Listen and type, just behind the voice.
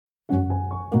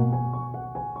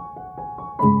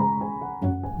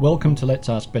Welcome to Let's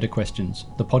Ask Better Questions,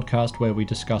 the podcast where we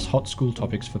discuss hot school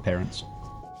topics for parents.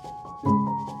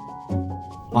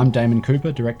 I'm Damon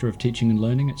Cooper, Director of Teaching and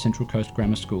Learning at Central Coast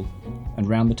Grammar School, and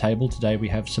round the table today we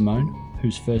have Simone,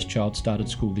 whose first child started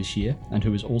school this year and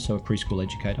who is also a preschool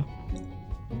educator,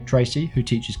 Tracy, who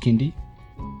teaches kindy,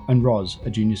 and Roz, a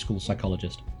junior school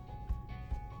psychologist.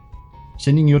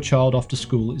 Sending your child off to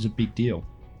school is a big deal.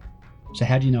 So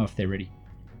how do you know if they're ready?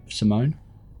 Simone?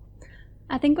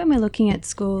 I think when we're looking at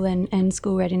school and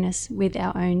school readiness with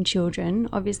our own children,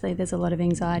 obviously there's a lot of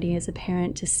anxiety as a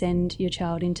parent to send your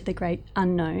child into the great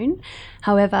unknown.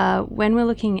 However, when we're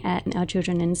looking at our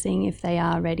children and seeing if they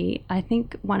are ready, I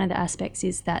think one of the aspects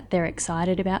is that they're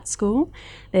excited about school.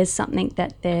 There's something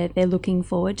that they're looking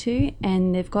forward to,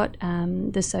 and they've got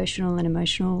the social and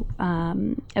emotional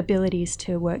abilities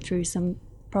to work through some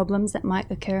problems that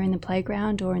might occur in the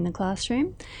playground or in the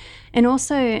classroom, and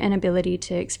also an ability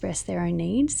to express their own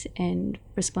needs and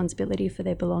responsibility for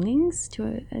their belongings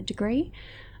to a degree.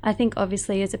 I think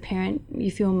obviously as a parent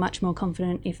you feel much more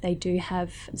confident if they do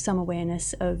have some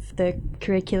awareness of the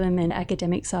curriculum and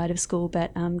academic side of school,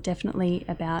 but definitely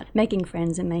about making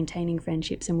friends and maintaining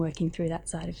friendships and working through that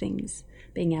side of things,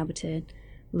 being able to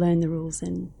learn the rules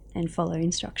and follow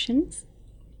instructions.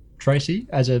 Tracy,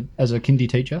 as a kindy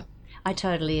teacher? I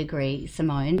totally agree,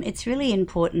 Simone. It's really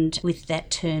important with that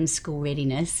term school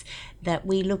readiness that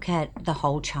we look at the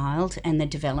whole child and the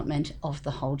development of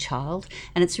the whole child.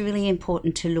 And it's really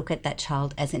important to look at that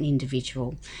child as an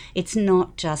individual. It's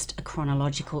not just a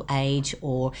chronological age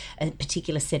or a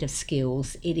particular set of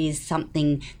skills. It is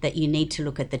something that you need to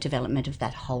look at the development of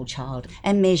that whole child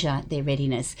and measure their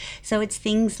readiness. So it's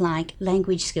things like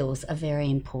language skills are very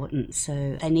important.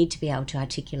 So they need to be able to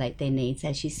articulate their needs,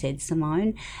 as you said,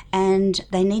 Simone, and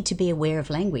they need to be aware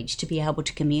of language to be able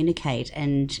to communicate.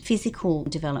 And physical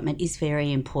development is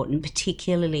very important,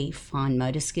 particularly fine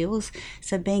motor skills.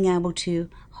 So being able to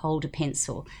hold a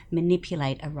pencil,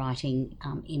 manipulate a writing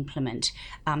implement,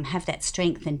 have that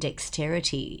strength and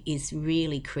dexterity is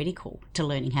really critical to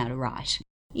learning how to write.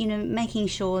 You know, making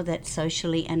sure that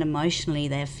socially and emotionally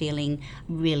they're feeling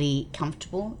really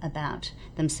comfortable about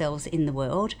themselves in the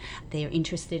world. They're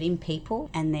interested in people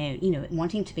and they're,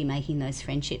 wanting to be making those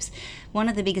friendships. One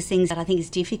of the biggest things that I think is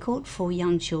difficult for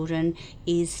young children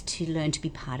is to learn to be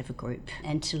part of a group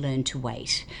and to learn to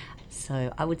wait.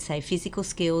 So I would say physical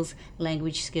skills,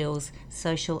 language skills,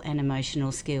 social and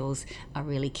emotional skills are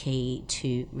really key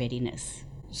to readiness.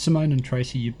 Simone and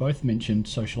Tracy, you both mentioned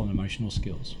social and emotional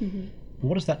skills. Mm-hmm.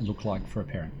 What does that look like for a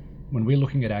parent? When we're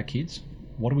looking at our kids,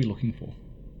 what are we looking for?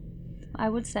 I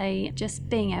would say just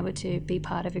being able to be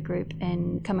part of a group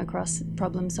and come across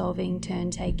problem solving, turn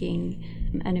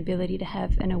taking, an ability to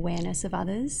have an awareness of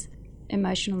others.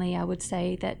 Emotionally, I would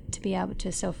say that to be able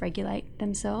to self-regulate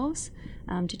themselves,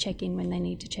 to check in when they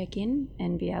need to check in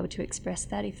and be able to express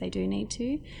that if they do need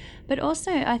to. But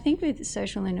also, I think with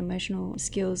social and emotional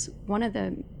skills, one of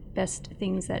the best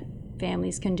things that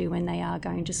families can do when they are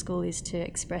going to school is to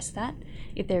express that.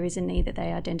 If there is a need that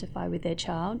they identify with their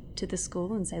child to the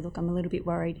school and say, look, I'm a little bit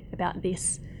worried about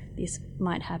this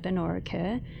might happen or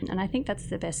occur. And I think that's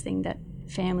the best thing that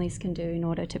families can do in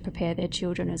order to prepare their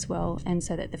children as well, and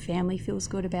so that the family feels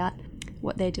good about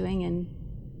what they're doing, and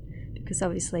because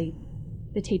obviously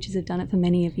the teachers have done it for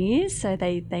many of years, so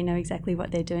they know exactly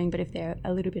what they're doing. But if they're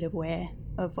a little bit aware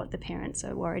of what the parents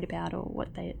are worried about or what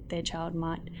their child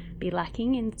might be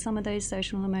lacking in some of those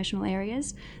social and emotional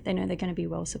areas, they know they're going to be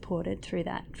well supported through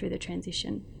the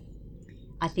transition.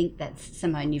 I think that's,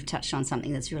 Simone, you've touched on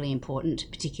something that's really important,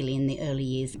 particularly in the early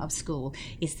years of school,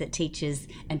 is that teachers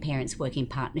and parents work in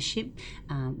partnership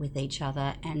with each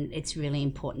other, and it's really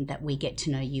important that we get to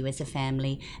know you as a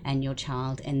family and your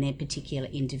child and their particular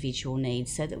individual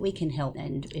needs so that we can help,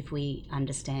 and if we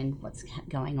understand what's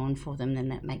going on for them, then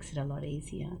that makes it a lot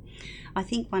easier. I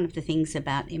think one of the things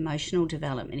about emotional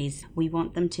development is we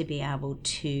want them to be able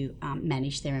to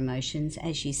manage their emotions,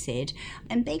 as you said,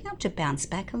 and being able to bounce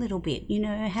back a little bit,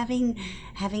 having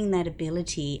that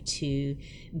ability to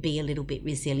be a little bit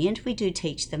resilient. We do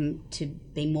teach them to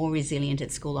be more resilient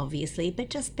at school, obviously, but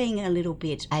just being a little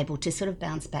bit able to sort of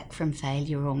bounce back from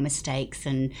failure or mistakes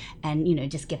and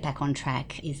just get back on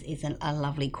track is a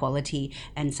lovely quality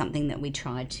and something that we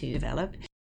try to develop.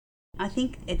 I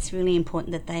think it's really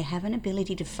important that they have an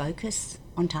ability to focus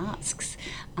on tasks.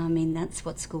 I mean, that's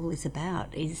what school is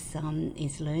about, is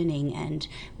learning, and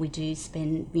we do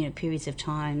spend periods of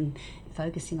time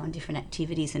focusing on different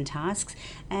activities and tasks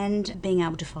and being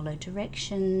able to follow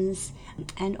directions,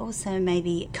 and also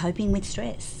maybe coping with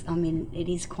stress. I mean, it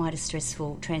is quite a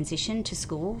stressful transition to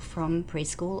school from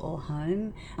preschool or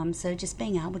home, so just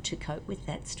being able to cope with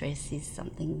that stress is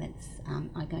something that's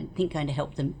I think going to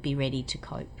help them be ready to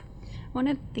cope. One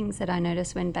of the things that I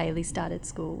noticed when Bailey started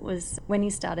school was when he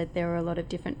started, there were a lot of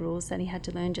different rules that he had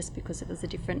to learn just because it was a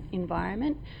different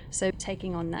environment. So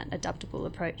taking on that adaptable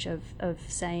approach of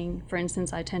saying, for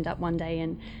instance, I turned up one day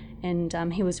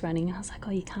and he was running and I was like,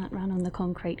 oh, you can't run on the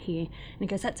concrete here. And he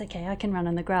goes, that's okay, I can run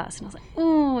on the grass. And I was like,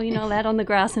 oh, you're not allowed on the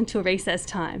grass until recess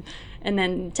time. And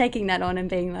then taking that on and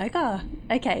being like, oh,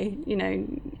 okay,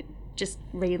 just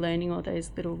relearning all those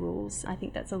little rules. I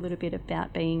think that's a little bit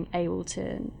about being able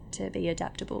to be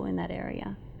adaptable in that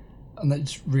area. And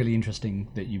it's really interesting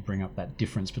that you bring up that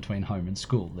difference between home and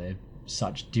school. They're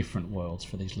such different worlds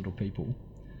for these little people.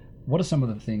 What are some of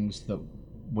the things that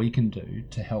we can do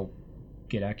to help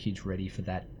get our kids ready for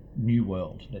that new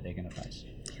world that they're going to face?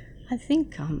 I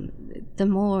think the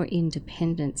more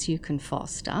independence you can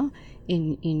foster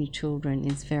in children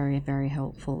is very, very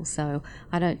helpful. So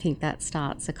I don't think that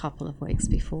starts a couple of weeks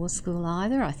before school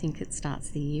either. I think it starts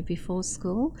the year before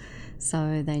school.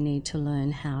 So they need to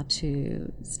learn how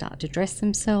to start to dress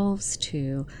themselves,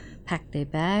 to pack their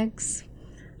bags,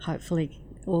 hopefully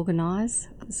organise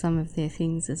some of their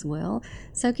things as well.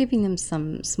 So giving them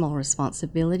some small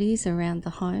responsibilities around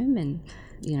the home and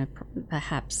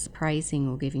perhaps praising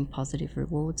or giving positive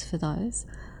rewards for those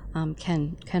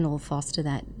can all foster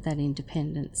that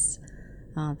independence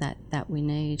that we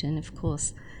need. And of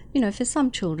course, for some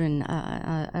children,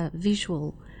 a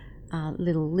visual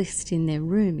little list in their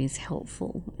room is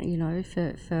helpful.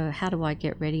 For how do I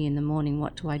get ready in the morning?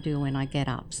 What do I do when I get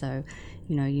up? So,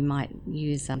 you might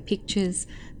use pictures.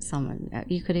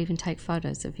 You could even take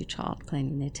photos of your child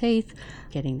cleaning their teeth,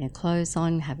 getting their clothes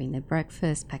on, having their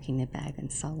breakfast, packing their bag, and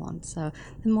so on. So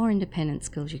the more independent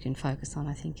skills you can focus on,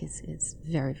 I think, is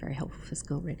very, very helpful for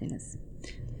school readiness.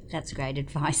 That's great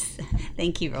advice.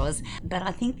 Thank you, Roz. But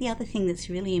I think the other thing that's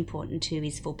really important too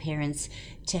is for parents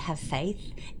to have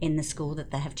faith in the school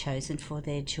that they have chosen for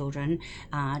their children,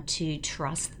 to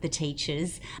trust the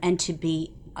teachers, and to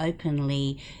be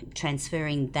openly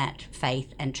transferring that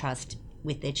faith and trust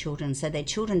with their children, so their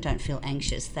children don't feel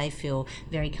anxious. They feel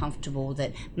very comfortable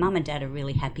that mum and dad are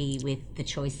really happy with the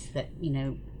choice that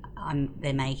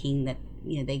they're making, that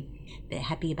they're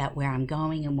happy about where I'm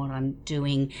going and what I'm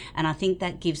doing. And I think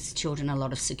that gives children a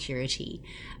lot of security.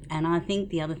 And I think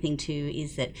the other thing too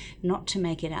is that not to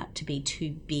make it out to be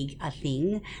too big a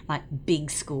thing, like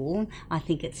big school. I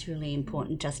think it's really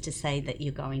important just to say that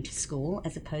you're going to school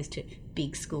as opposed to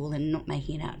big school, and not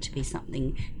making it out to be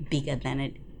something bigger than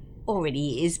it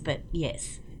already is. But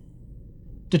yes.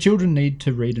 Do children need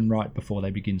to read and write before they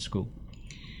begin school?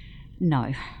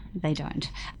 No, they don't.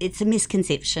 It's a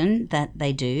misconception that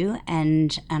they do,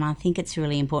 and I think it's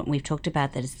really important. We've talked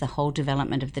about that it's the whole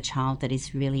development of the child that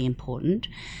is really important.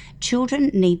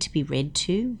 Children need to be read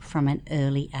to from an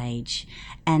early age,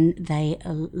 and they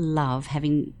love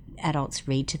having adults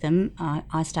read to them.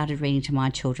 I started reading to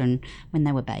my children when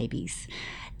they were babies.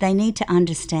 They need to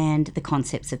understand the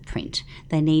concepts of print.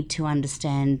 They need to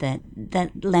understand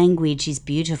that language is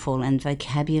beautiful and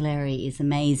vocabulary is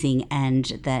amazing, and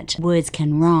that words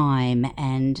can rhyme,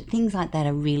 and things like that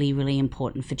are really, really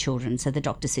important for children. So the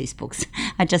Dr. Seuss books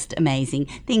are just amazing.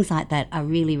 Things like that are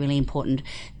really, really important.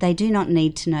 They do not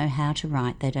need to know how to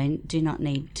write. They do not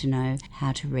need to know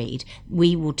how to read.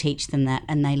 We will teach them that,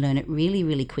 and they learn it really,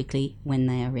 really quickly when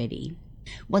they are ready.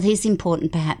 What is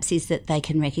important perhaps is that they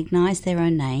can recognise their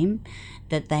own name,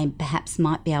 that they perhaps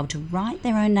might be able to write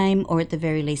their own name, or at the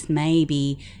very least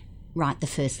maybe write the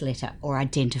first letter or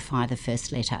identify the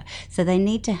first letter. So they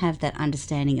need to have that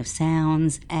understanding of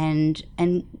sounds, and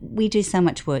we do so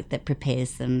much work that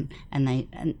prepares them,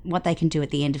 and what they can do at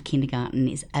the end of kindergarten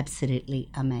is absolutely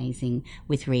amazing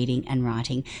with reading and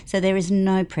writing. So there is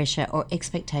no pressure or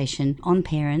expectation on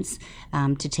parents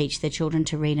to teach their children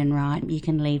to read and write. You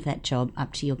can leave that job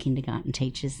up to your kindergarten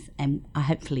teachers, and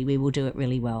hopefully we will do it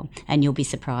really well, and you'll be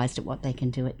surprised at what they can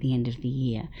do at the end of the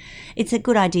year. It's a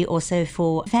good idea also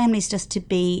for families just to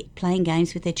be playing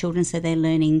games with their children, so they're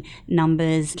learning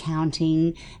numbers,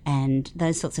 counting, and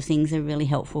those sorts of things are really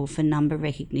helpful for number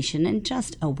recognition and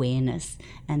just awareness,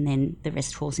 and then the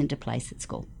rest falls into place at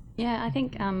school. Yeah, I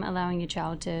think allowing your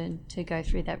child to go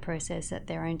through that process at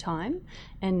their own time,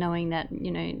 and knowing that,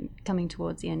 coming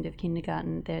towards the end of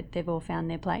kindergarten, they've all found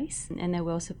their place and they're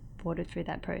well supported through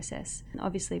that process.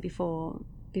 Obviously before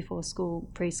school,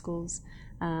 preschools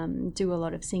do a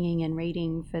lot of singing and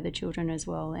reading for the children as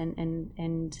well,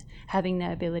 and having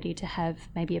the ability to have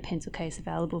maybe a pencil case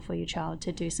available for your child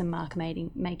to do some mark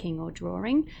making or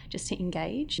drawing just to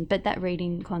engage. But that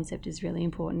reading concept is really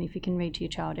important. If you can read to your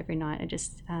child every night, it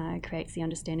just creates the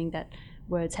understanding that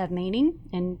words have meaning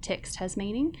and text has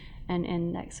meaning,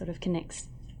 and that sort of connects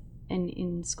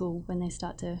in school when they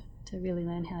start to really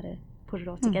learn how to put it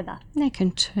all together. They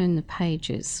can turn the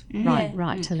pages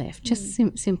right to left, just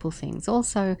simple things.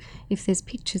 Also, if there's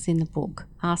pictures in the book,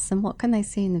 ask them what can they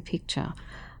see in the picture.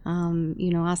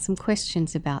 Ask them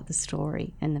questions about the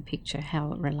story and the picture,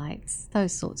 how it relates.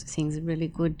 Those sorts of things are really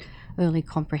good early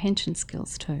comprehension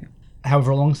skills too.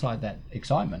 However, alongside that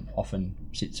excitement often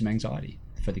sits some anxiety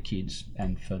for the kids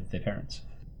and for their parents.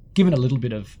 Given a little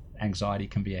bit of anxiety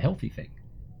can be a healthy thing,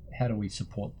 how do we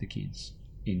support the kids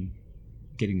in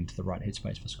getting into the right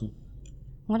headspace for school?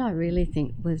 What I really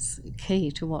think was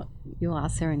key to what you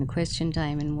asked there in the question,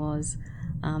 Damon, was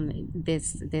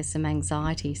there's some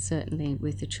anxiety certainly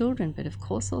with the children, but of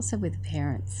course also with the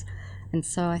parents. And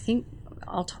so I think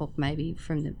I'll talk maybe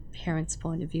from the parents'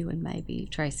 point of view, and maybe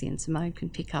Tracy and Simone can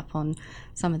pick up on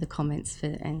some of the comments for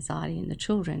anxiety in the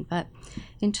children. But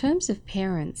in terms of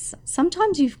parents,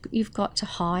 sometimes you've got to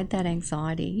hide that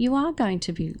anxiety. You are going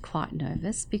to be quite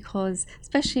nervous because,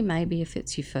 especially maybe if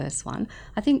it's your first one,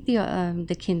 I think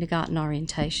the kindergarten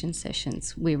orientation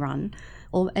sessions we run,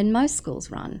 and most schools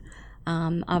run,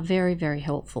 are very, very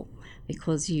helpful,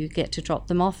 because you get to drop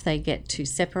them off, they get to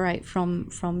separate from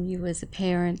you as a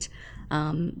parent.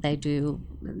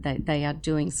 They are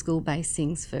doing school-based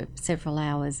things for several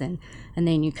hours, and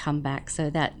then you come back, so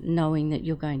that knowing that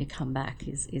you're going to come back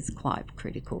is quite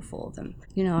critical for them.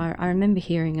 I remember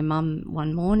hearing a mum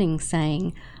one morning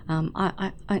saying,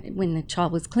 when the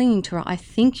child was clinging to her, "I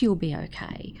think you'll be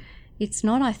okay." It's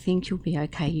not "I think you'll be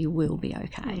okay," you will be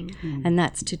okay. Mm-hmm. And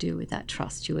that's to do with that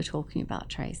trust you were talking about,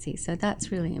 Tracy. So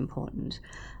that's really important.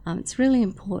 It's really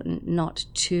important not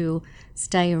to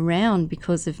stay around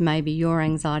because of maybe your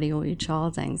anxiety or your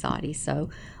child's anxiety.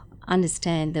 So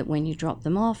understand that when you drop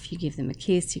them off, you give them a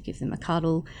kiss, you give them a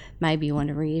cuddle. Maybe you want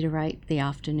to reiterate the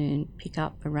afternoon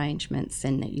pick-up arrangements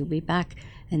and that you'll be back,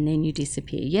 and then you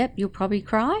disappear. Yep, you'll probably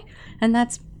cry, and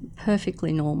that's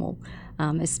perfectly normal,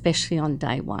 especially on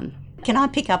day one. Can I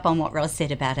pick up on what Ros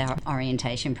said about our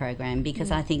orientation program? Because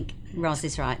I think Ros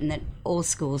is right in that all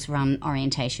schools run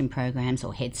orientation programs,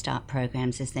 or Head Start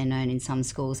programs as they're known in some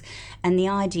schools. And the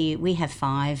idea, we have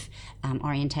 5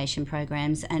 orientation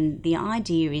programs, and the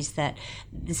idea is that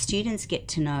the students get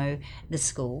to know the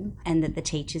school and that the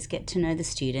teachers get to know the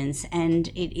students, and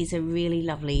it is a really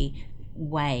lovely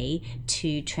way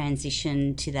to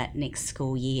transition to that next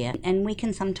school year. And we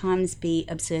can sometimes be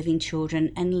observing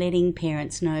children and letting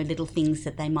parents know little things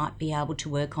that they might be able to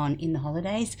work on in the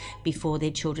holidays before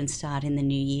their children start in the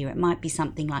new year. It might be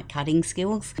something like cutting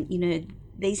skills.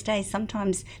 These days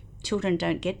sometimes children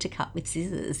don't get to cut with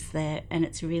scissors there, and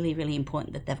it's really, really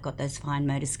important that they've got those fine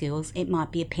motor skills. It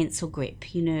might be a pencil grip,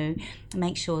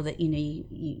 make sure that,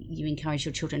 you encourage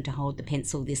your children to hold the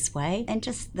pencil this way, and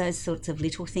just those sorts of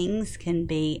little things can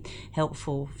be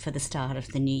helpful for the start of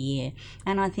the new year.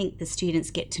 And I think the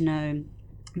students get to know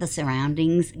the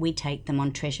surroundings. We take them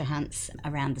on treasure hunts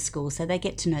around the school, so they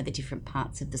get to know the different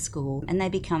parts of the school, and they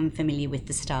become familiar with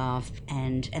the staff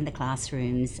and the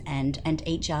classrooms and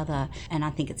each other, and I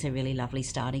think it's a really lovely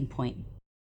starting point.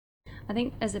 I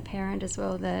think as a parent as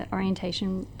well, the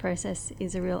orientation process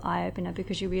is a real eye-opener,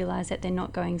 because you realise that they're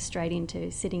not going straight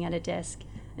into sitting at a desk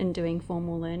and doing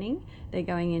formal learning. They're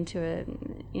going into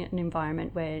an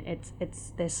environment where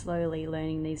they're slowly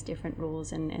learning these different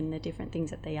rules and the different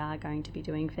things that they are going to be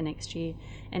doing for next year.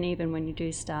 And even when you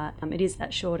do start, it is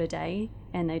that shorter day,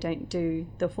 and they don't do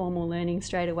the formal learning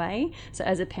straight away. So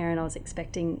as a parent, I was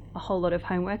expecting a whole lot of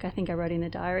homework. I think I wrote in the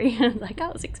diary, I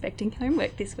was expecting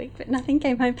homework this week, but nothing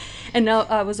came home. And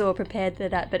I was all prepared for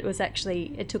that, but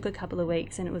it took a couple of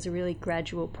weeks, and it was a really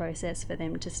gradual process for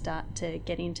them to start to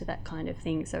get into that kind of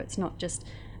thing. So it's not just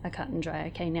a cut and dry,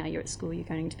 okay, now you're at school, you're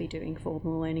going to be doing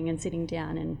formal learning and sitting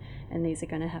down, and these are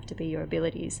going to have to be your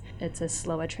abilities. It's a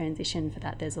slower transition for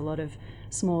that. There's a lot of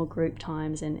small group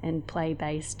times and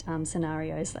play-based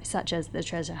scenarios, such as the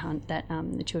treasure hunt, that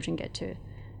the children get to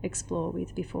explore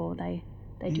with before they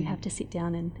do have to sit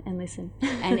down and listen.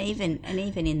 and even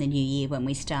in the new year when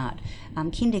we start,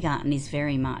 kindergarten is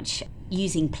very much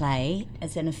using play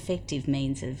as an effective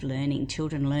means of learning.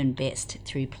 Children learn best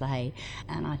through play,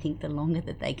 and I think the longer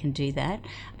that they can do that,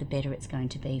 the better it's going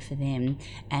to be for them.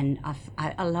 And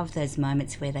I love those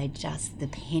moments where the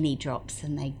penny drops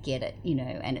and they get it,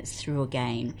 and it's through a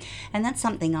game. And that's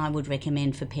something I would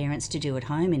recommend for parents to do at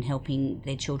home in helping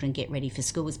their children get ready for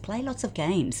school, is play lots of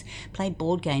games, play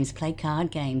board games, play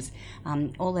card games.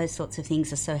 All those sorts of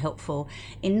things are so helpful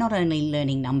in not only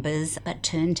learning numbers, but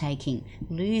turn taking,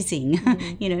 losing,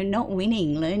 not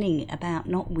winning. Learning about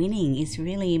not winning is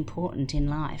really important in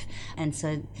life. And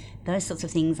so those sorts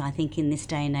of things, I think, in this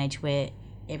day and age where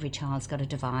every child's got a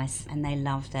device and they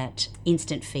love that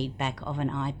instant feedback of an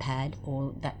iPad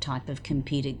or that type of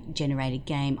computer-generated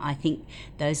game, I think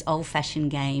those old-fashioned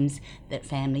games that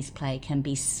families play can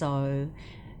be so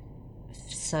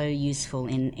useful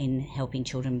in helping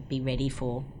children be ready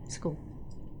for school.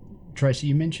 Tracy,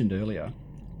 you mentioned earlier,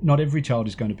 not every child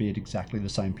is going to be at exactly the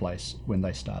same place when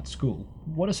they start school.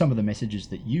 What are some of the messages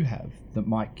that you have that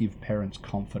might give parents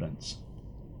confidence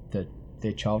that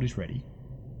their child is ready?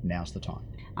 Now's the time.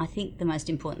 I think the most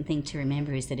important thing to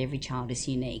remember is that every child is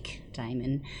unique,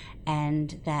 Damon,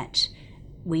 and that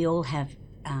we all have,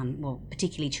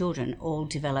 particularly children, all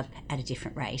develop at a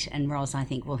different rate. And Ros, I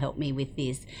think, will help me with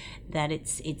this, that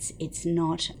it's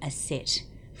not a set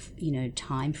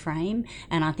time frame.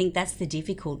 And I think that's the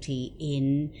difficulty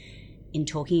in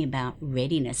talking about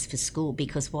readiness for school,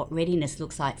 because what readiness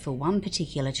looks like for one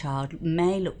particular child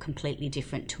may look completely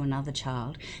different to another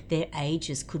child. Their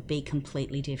ages could be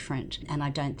completely different, and I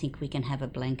don't think we can have a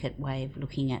blanket way of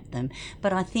looking at them.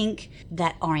 But I think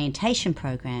that orientation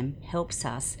program helps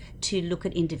us to look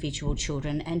at individual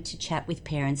children and to chat with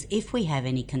parents if we have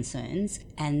any concerns,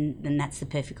 and then that's the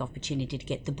perfect opportunity to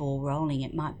get the ball rolling.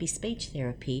 It might be speech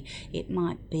therapy, it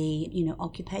might be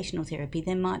occupational therapy.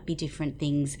 There might be different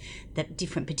things that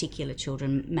different particular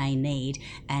children may need,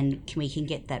 and we can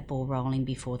get that ball rolling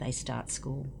before they start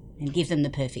school and give them the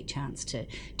perfect chance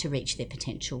to reach their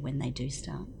potential when they do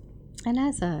start. And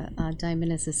as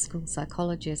Damon, as a school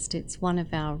psychologist, it's one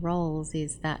of our roles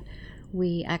is that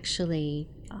we actually,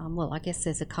 I guess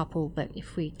there's a couple, but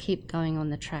if we keep going on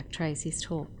the track Tracy's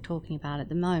talking about at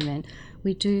the moment,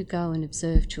 we do go and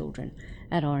observe children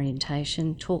at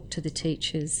orientation, talk to the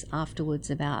teachers afterwards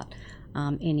about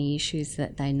any issues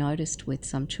that they noticed with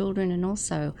some children, and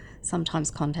also sometimes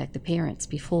contact the parents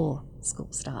before school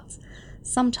starts.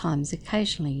 Sometimes,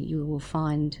 occasionally, you will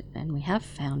find, and we have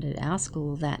found at our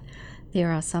school, that there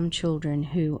are some children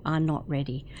who are not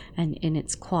ready, and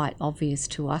it's quite obvious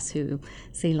to us who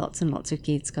see lots and lots of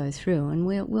kids go through, and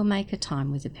we'll make a time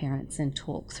with the parents and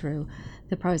talk through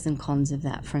the pros and cons of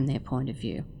that from their point of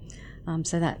view.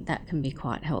 So that can be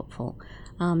quite helpful.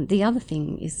 The other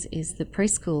thing is the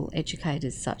preschool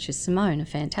educators such as Simone are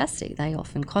fantastic. They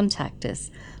often contact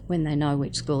us when they know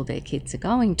which school their kids are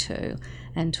going to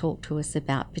and talk to us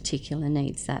about particular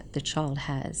needs that the child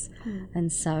has.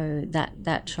 And so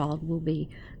that child will be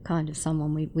kind of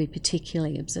someone we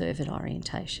particularly observe at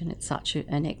orientation. It's such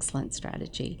an excellent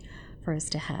strategy for us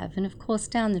to have. And of course,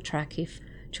 down the track, if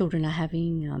children are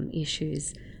having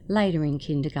issues later in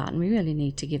kindergarten, we really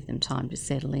need to give them time to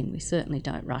settle in. We certainly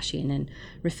don't rush in and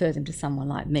refer them to someone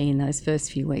like me in those first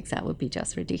few weeks. That would be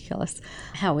just ridiculous.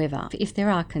 However, if there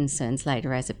are concerns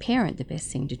later as a parent, the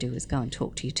best thing to do is go and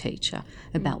talk to your teacher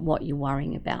about what you're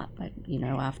worrying about. But,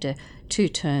 after 2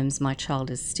 terms, my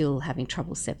child is still having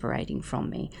trouble separating from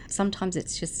me. Sometimes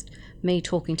it's just me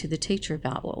talking to the teacher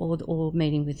about or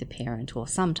meeting with the parent, or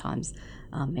sometimes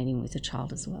meeting with the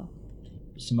child as well.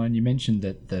 Simone, you mentioned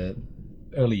that the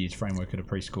early years framework at a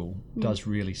preschool does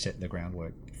really set the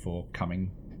groundwork for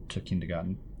coming to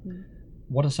kindergarten.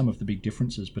 What are some of the big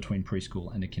differences between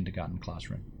preschool and a kindergarten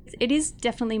classroom? It is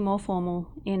definitely more formal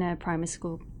in a primary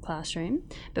school classroom,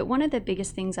 but one of the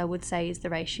biggest things I would say is the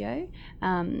ratio,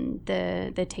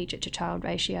 the teacher to child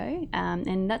ratio,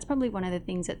 and that's probably one of the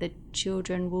things that the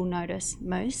children will notice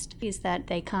most, is that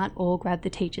they can't all grab the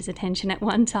teacher's attention at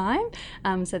one time,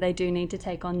 so they do need to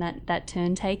take on that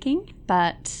turn taking.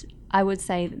 But I would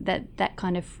say that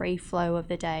kind of free flow of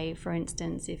the day, for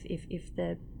instance, if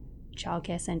the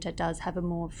childcare centre does have a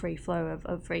more free flow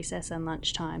of recess and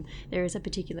lunchtime, there is a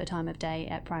particular time of day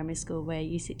at primary school where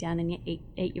you sit down and you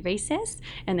eat your recess,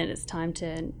 and then it's time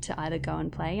to either go and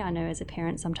play. I know as a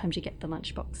parent sometimes you get the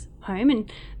lunchbox home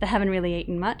and they haven't really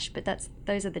eaten much, but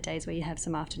those are the days where you have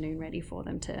some afternoon ready for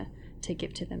them to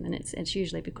give to them, and it's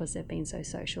usually because they've been so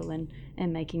social and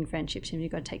making friendships, and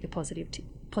you've got to take the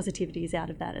positivities out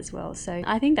of that as well. So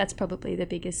I think that's probably the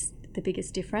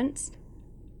biggest difference.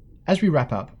 As we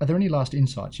wrap up, are there any last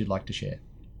insights you'd like to share?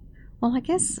 Well, I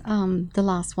guess the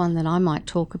last one that I might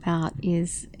talk about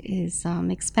is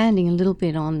expanding a little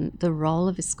bit on the role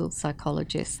of a school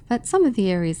psychologist. But some of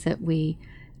the areas that we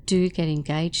do get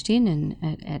engaged in,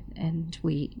 and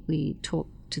we talk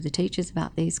to the teachers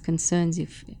about these concerns.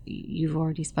 If you've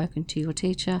already spoken to your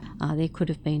teacher, there could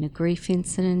have been a grief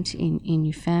incident in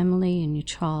your family, and your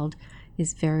child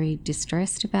is very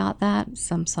distressed about that,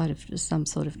 some sort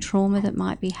of trauma that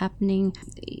might be happening.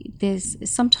 There's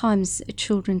sometimes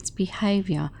children's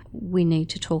behaviour we need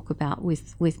to talk about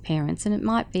with parents, and it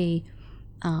might be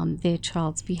their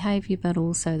child's behaviour, but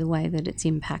also the way that it's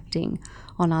impacting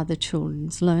on other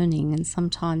children's learning. And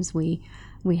sometimes we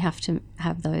have to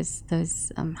have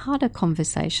those harder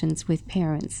conversations with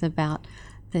parents about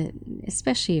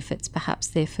especially if it's perhaps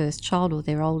their first child or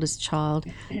their oldest child,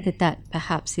 that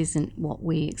perhaps isn't what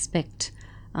we expect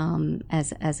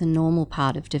as a normal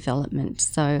part of development.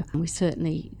 So we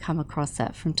certainly come across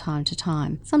that from time to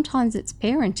time. Sometimes it's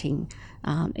parenting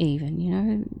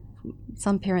even,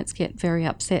 some parents get very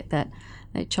upset that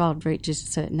their child reaches a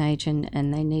certain age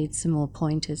and they need some more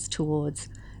pointers towards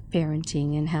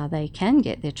parenting and how they can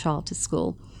get their child to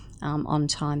school on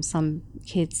time. Some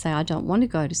kids say, I don't want to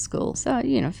go to school. So,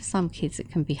 for some kids it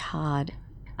can be hard.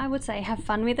 I would say have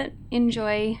fun with it,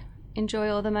 enjoy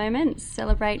all the moments,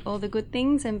 celebrate all the good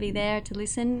things, and be there to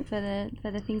listen for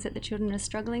the things that the children are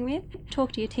struggling with.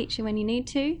 Talk to your teacher when you need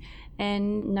to,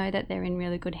 and know that they're in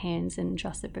really good hands and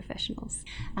trusted professionals.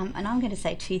 And I'm going to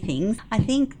say two things. I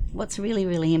think what's really,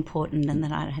 really important, and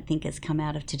that I think has come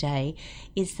out of today,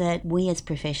 is that we as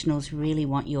professionals really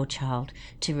want your child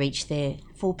to reach their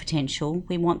full potential.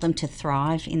 We want them to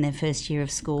thrive in their first year of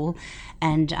school,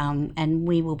 and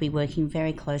we will be working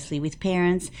very closely with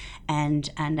parents and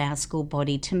our school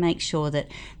body to make sure that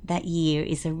year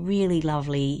is a really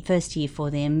lovely first year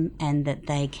for them, and that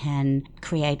they can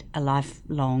create a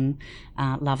lifelong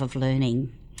love of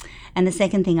learning. And the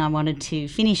second thing I wanted to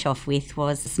finish off with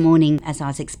was this morning, as I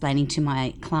was explaining to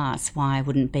my class why I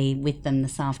wouldn't be with them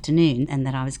this afternoon and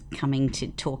that I was coming to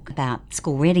talk about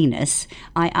school readiness,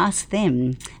 I asked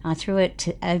them, I threw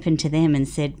it open to them and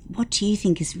said, what do you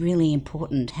think is really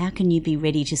important? How can you be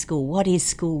ready to school? What is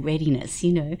school readiness,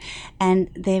 And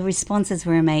their responses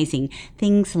were amazing.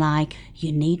 Things like,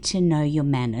 you need to know your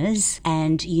manners,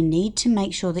 and you need to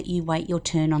make sure that you wait your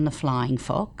turn on the flying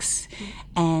fox,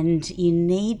 and you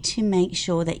need to make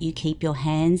sure that you keep your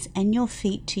hands and your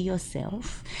feet to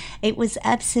yourself. It was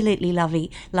absolutely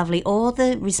lovely. All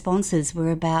the responses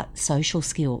were about social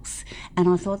skills, and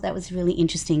I thought that was really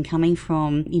interesting coming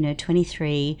from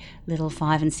 23 little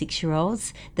 5 and 6 year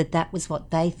olds, that was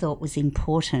what they thought was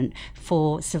important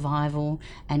for survival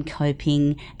and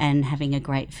coping and having a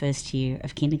great first year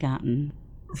of kindergarten.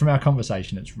 From our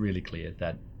conversation, it's really clear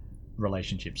that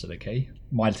relationships are the key.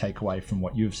 My takeaway from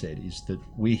what you've said is that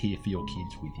we're here for your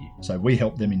kids with you. So we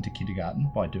help them into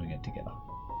kindergarten by doing it together.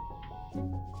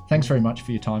 Thanks very much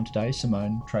for your time today,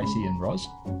 Simone, Tracy and Roz.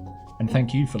 And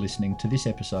thank you for listening to this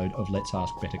episode of Let's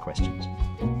Ask Better Questions.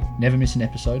 Never miss an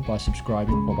episode by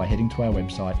subscribing or by heading to our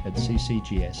website at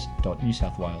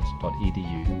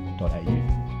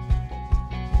ccgs.newsouthwales.edu.au.